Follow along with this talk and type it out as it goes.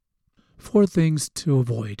Four Things to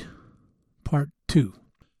Avoid, Part 2,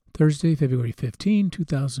 Thursday, February 15,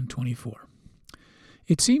 2024.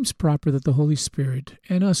 It seems proper that the Holy Spirit,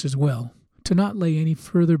 and us as well, to not lay any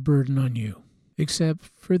further burden on you, except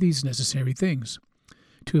for these necessary things: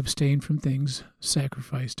 to abstain from things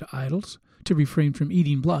sacrificed to idols, to refrain from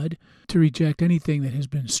eating blood, to reject anything that has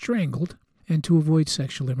been strangled, and to avoid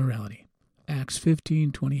sexual immorality. Acts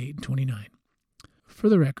 15, 28 and 29. For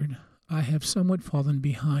the record, I have somewhat fallen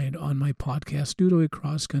behind on my podcast due to a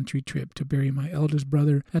cross-country trip to bury my eldest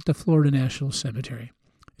brother at the Florida National Cemetery.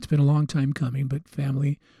 It's been a long time coming, but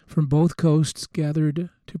family from both coasts gathered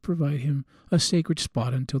to provide him a sacred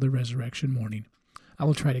spot until the resurrection morning. I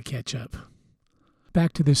will try to catch up.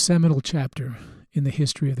 Back to this seminal chapter in the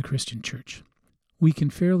history of the Christian church. We can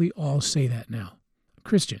fairly all say that now.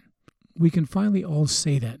 Christian. We can finally all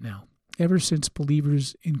say that now, ever since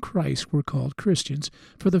believers in Christ were called Christians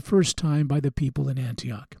for the first time by the people in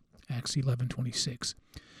Antioch. Acts 11:26.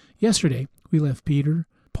 Yesterday, we left Peter,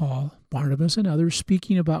 Paul, Barnabas, and others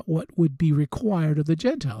speaking about what would be required of the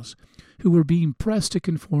Gentiles, who were being pressed to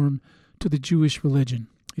conform to the Jewish religion,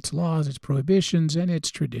 its laws, its prohibitions, and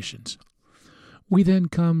its traditions. We then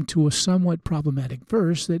come to a somewhat problematic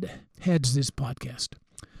verse that heads this podcast.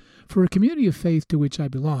 For a community of faith to which I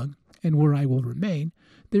belong, and where I will remain,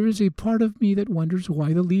 there is a part of me that wonders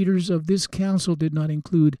why the leaders of this council did not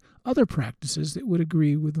include other practices that would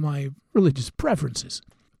agree with my religious preferences.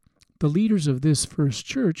 The leaders of this first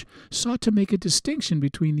church sought to make a distinction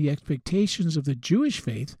between the expectations of the Jewish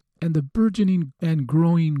faith and the burgeoning and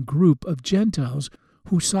growing group of Gentiles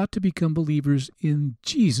who sought to become believers in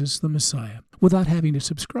Jesus the Messiah, without having to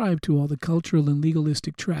subscribe to all the cultural and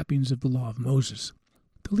legalistic trappings of the law of Moses.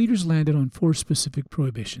 The leaders landed on 4 specific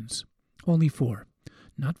prohibitions. Only 4.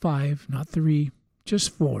 Not 5, not 3,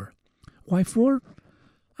 just 4. Why 4?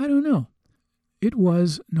 I don't know. It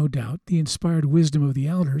was, no doubt, the inspired wisdom of the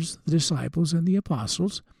elders, the disciples, and the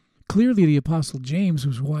apostles. Clearly, the apostle James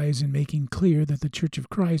was wise in making clear that the Church of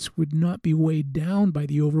Christ would not be weighed down by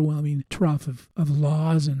the overwhelming trough of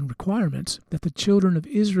laws and requirements that the children of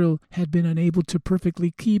Israel had been unable to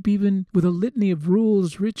perfectly keep, even with a litany of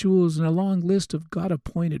rules, rituals, and a long list of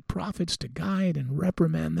God-appointed prophets to guide and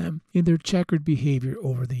reprimand them in their checkered behavior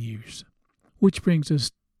over the years. Which brings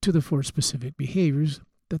us to the 4 specific behaviors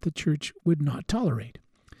that the church would not tolerate.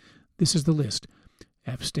 This is the list.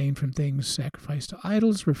 Abstain from things sacrificed to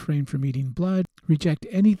idols, refrain from eating blood, reject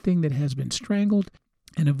anything that has been strangled,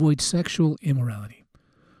 and avoid sexual immorality.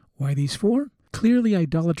 Why these 4? Clearly,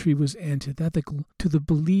 idolatry was antithetical to the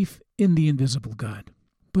belief in the invisible God.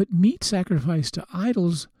 But meat sacrificed to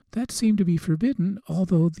idols, that seemed to be forbidden,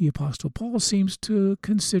 although the Apostle Paul seems to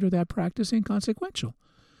consider that practice inconsequential.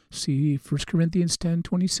 See 1 Corinthians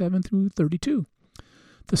 10:27 through 32.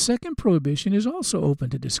 The second prohibition is also open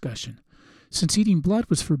to discussion. Since eating blood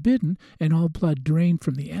was forbidden and all blood drained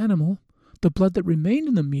from the animal, the blood that remained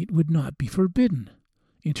in the meat would not be forbidden.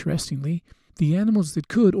 Interestingly, the animals that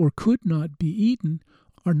could or could not be eaten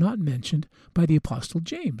are not mentioned by the Apostle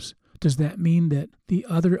James. Does that mean that the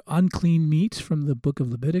other unclean meats from the book of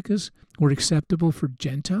Leviticus were acceptable for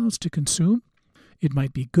Gentiles to consume? It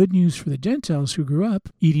might be good news for the Gentiles who grew up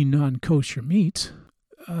eating non-kosher meats.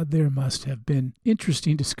 There must have been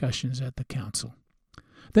interesting discussions at the council.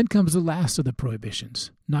 Then comes the last of the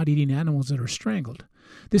prohibitions, not eating animals that are strangled.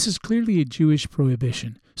 This is clearly a Jewish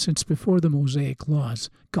prohibition, since before the Mosaic laws,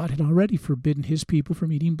 God had already forbidden his people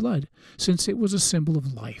from eating blood, since it was a symbol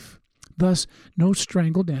of life. Thus, no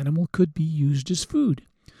strangled animal could be used as food.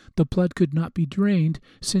 The blood could not be drained,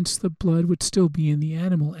 since the blood would still be in the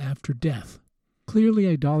animal after death. Clearly,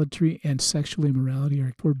 idolatry and sexual immorality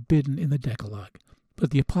are forbidden in the Decalogue.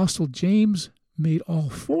 But the Apostle James made all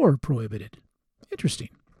 4 prohibited. Interesting.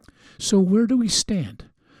 So where do we stand?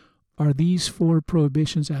 Are these 4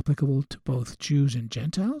 prohibitions applicable to both Jews and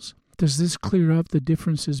Gentiles? Does this clear up the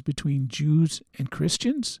differences between Jews and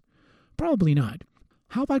Christians? Probably not.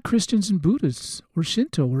 How about Christians and Buddhists, or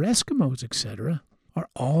Shinto, or Eskimos, etc.? Are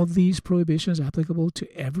all these prohibitions applicable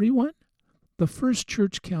to everyone? The first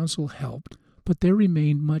church council helped, but there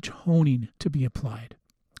remained much honing to be applied.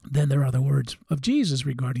 Then there are the words of Jesus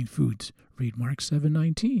regarding foods. Read Mark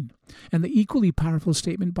 7:19. And the equally powerful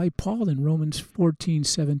statement by Paul in Romans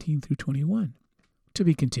 14:17 through 21. To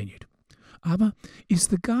be continued. Abba, is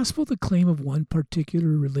the gospel the claim of one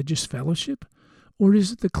particular religious fellowship, or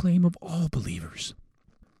is it the claim of all believers?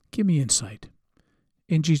 Give me insight.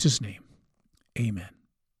 In Jesus' name, amen.